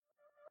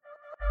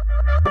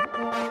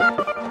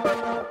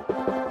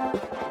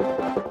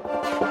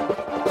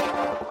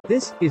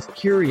This is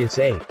Curious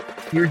Ape,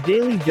 your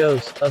daily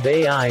dose of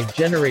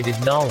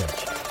AI-generated knowledge.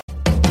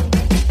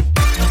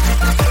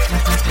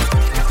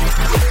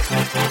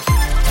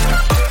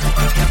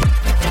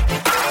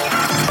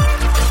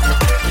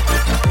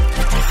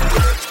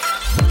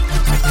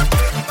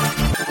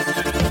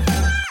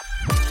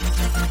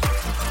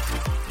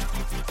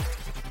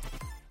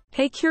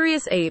 Hey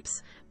Curious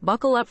Apes,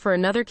 buckle up for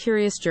another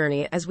curious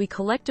journey as we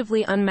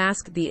collectively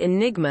unmask the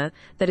enigma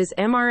that is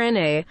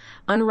mRNA,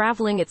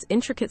 unraveling its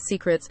intricate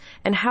secrets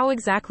and how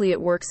exactly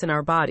it works in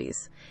our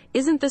bodies.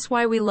 Isn't this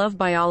why we love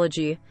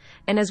biology?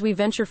 And as we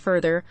venture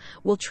further,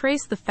 we'll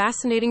trace the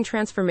fascinating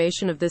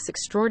transformation of this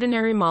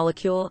extraordinary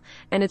molecule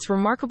and its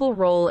remarkable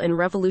role in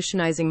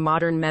revolutionizing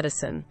modern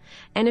medicine.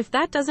 And if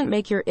that doesn't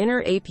make your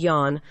inner ape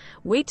yawn,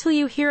 wait till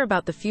you hear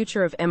about the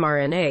future of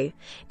mRNA.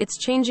 It's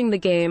changing the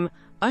game,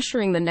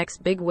 ushering the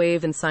next big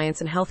wave in science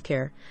and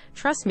healthcare.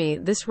 Trust me,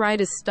 this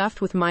ride is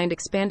stuffed with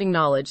mind-expanding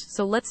knowledge,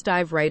 so let's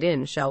dive right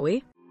in, shall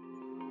we?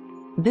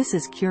 This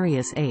is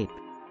Curious Ape.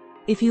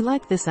 If you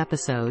like this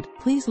episode,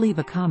 please leave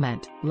a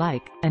comment,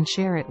 like, and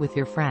share it with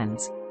your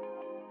friends.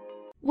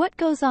 What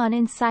goes on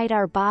inside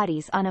our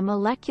bodies on a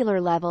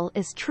molecular level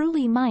is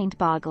truly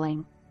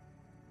mind-boggling.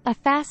 A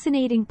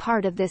fascinating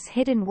part of this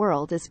hidden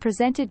world is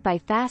presented by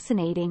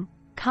fascinating,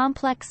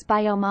 complex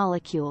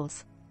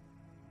biomolecules.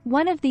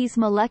 One of these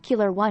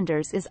molecular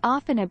wonders is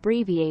often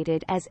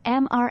abbreviated as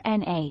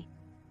mRNA.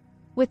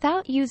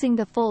 Without using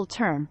the full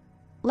term,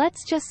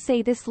 let's just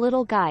say this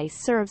little guy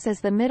serves as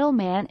the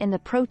middleman in the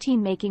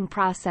protein-making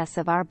process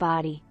of our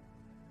body.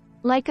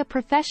 Like a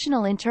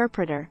professional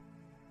interpreter,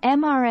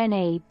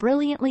 mRNA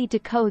brilliantly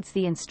decodes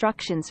the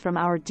instructions from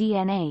our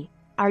DNA,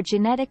 our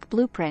genetic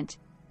blueprint,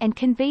 and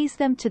conveys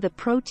them to the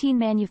protein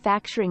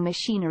manufacturing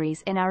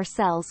machineries in our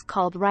cells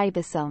called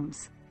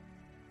ribosomes.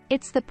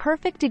 It's the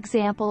perfect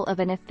example of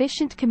an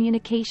efficient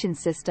communication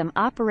system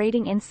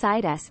operating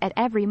inside us at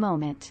every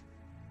moment.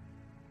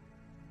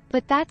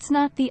 But that's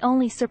not the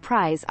only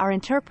surprise our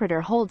interpreter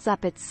holds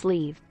up its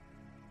sleeve.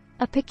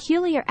 A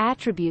peculiar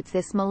attribute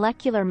this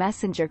molecular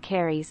messenger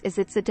carries is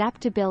its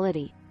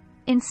adaptability.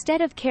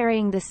 Instead of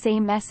carrying the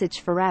same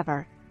message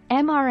forever,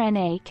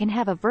 mRNA can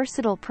have a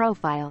versatile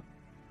profile,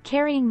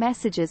 carrying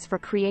messages for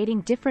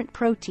creating different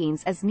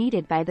proteins as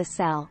needed by the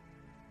cell.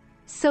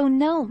 So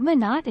no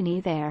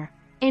monotony there.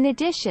 In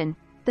addition,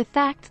 the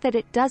fact that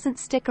it doesn't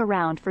stick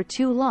around for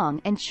too long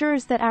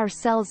ensures that our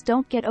cells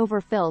don't get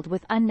overfilled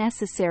with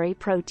unnecessary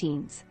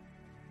proteins.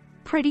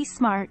 Pretty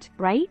smart,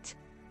 right?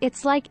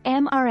 It's like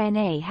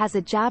mRNA has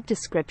a job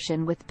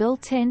description with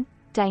built-in,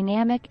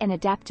 dynamic and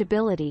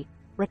adaptability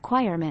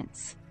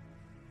requirements.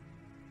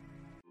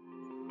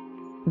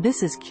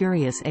 This is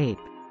Curious Ape.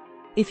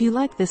 If you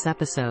like this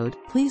episode,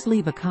 please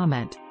leave a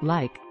comment,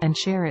 like, and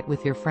share it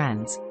with your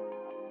friends.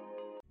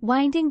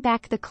 Winding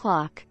back the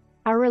clock,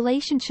 our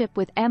relationship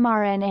with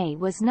mRNA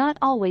was not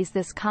always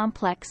this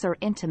complex or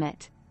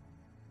intimate.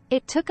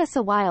 It took us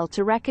a while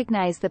to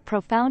recognize the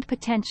profound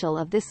potential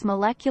of this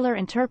molecular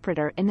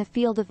interpreter in the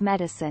field of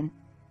medicine.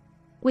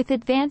 With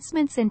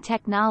advancements in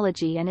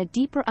technology and a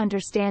deeper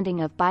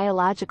understanding of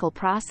biological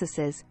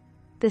processes,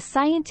 the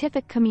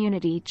scientific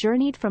community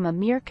journeyed from a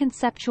mere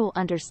conceptual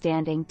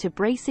understanding to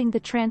bracing the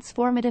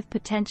transformative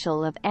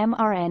potential of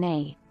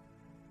mRNA.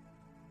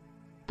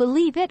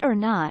 Believe it or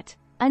not,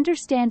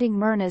 understanding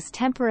mRNA's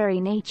temporary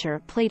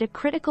nature played a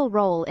critical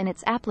role in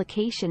its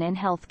application in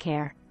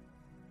healthcare.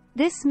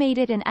 This made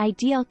it an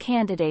ideal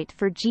candidate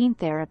for gene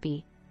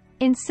therapy.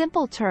 In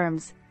simple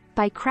terms,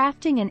 by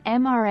crafting an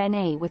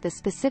mRNA with a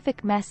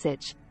specific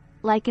message,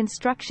 like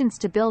instructions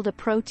to build a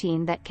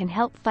protein that can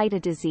help fight a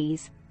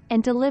disease,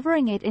 and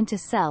delivering it into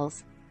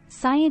cells,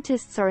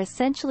 scientists are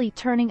essentially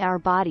turning our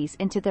bodies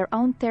into their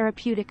own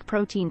therapeutic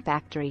protein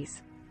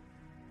factories.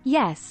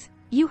 Yes,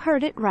 you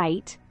heard it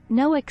right.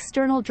 No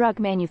external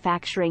drug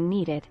manufacturing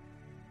needed.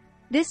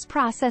 This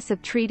process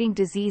of treating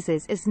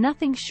diseases is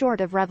nothing short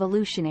of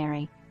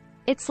revolutionary.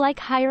 It's like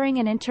hiring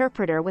an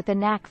interpreter with a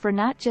knack for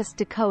not just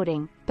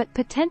decoding, but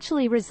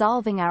potentially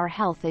resolving our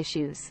health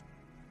issues.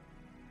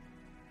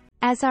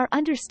 As our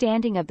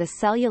understanding of the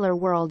cellular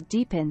world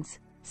deepens,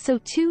 so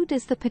too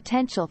does the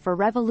potential for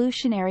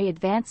revolutionary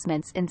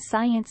advancements in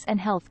science and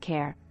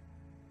healthcare.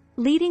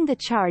 Leading the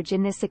charge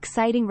in this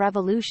exciting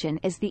revolution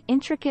is the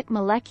intricate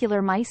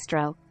molecular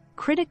maestro,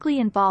 critically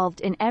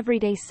involved in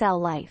everyday cell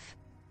life.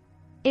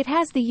 It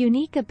has the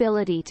unique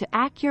ability to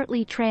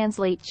accurately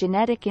translate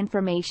genetic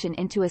information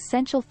into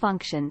essential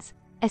functions,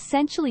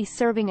 essentially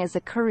serving as a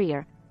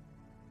courier,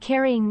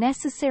 carrying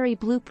necessary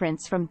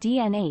blueprints from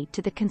DNA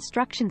to the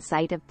construction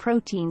site of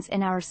proteins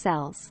in our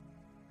cells.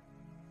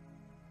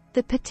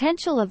 The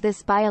potential of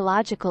this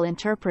biological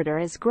interpreter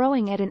is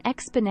growing at an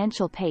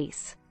exponential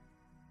pace.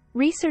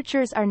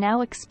 Researchers are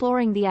now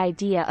exploring the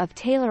idea of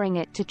tailoring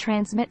it to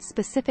transmit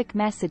specific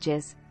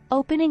messages,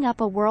 opening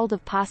up a world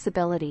of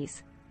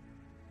possibilities.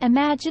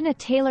 Imagine a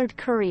tailored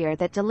courier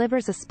that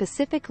delivers a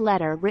specific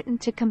letter written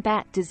to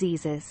combat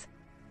diseases.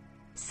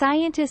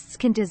 Scientists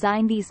can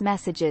design these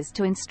messages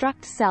to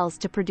instruct cells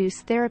to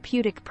produce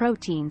therapeutic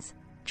proteins,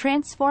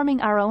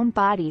 transforming our own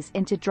bodies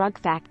into drug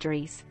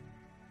factories.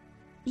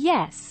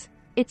 Yes,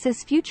 it's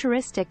as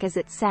futuristic as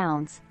it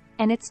sounds,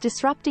 and it's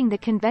disrupting the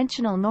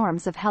conventional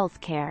norms of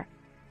healthcare.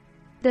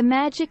 The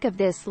magic of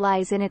this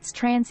lies in its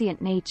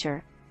transient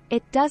nature.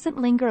 It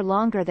doesn't linger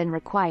longer than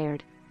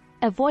required,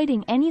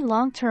 avoiding any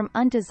long-term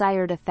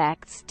undesired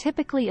effects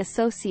typically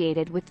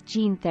associated with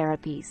gene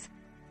therapies.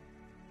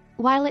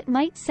 While it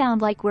might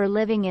sound like we're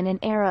living in an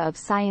era of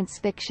science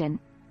fiction,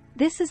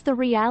 this is the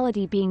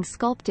reality being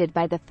sculpted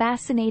by the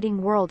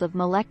fascinating world of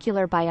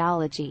molecular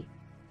biology.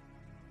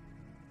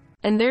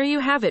 And there you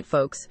have it,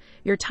 folks.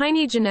 Your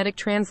tiny genetic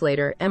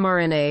translator,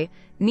 mRNA,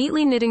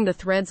 neatly knitting the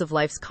threads of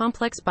life's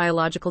complex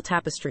biological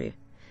tapestry.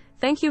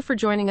 Thank you for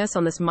joining us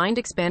on this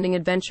mind-expanding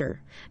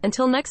adventure.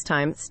 Until next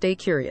time, stay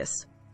curious.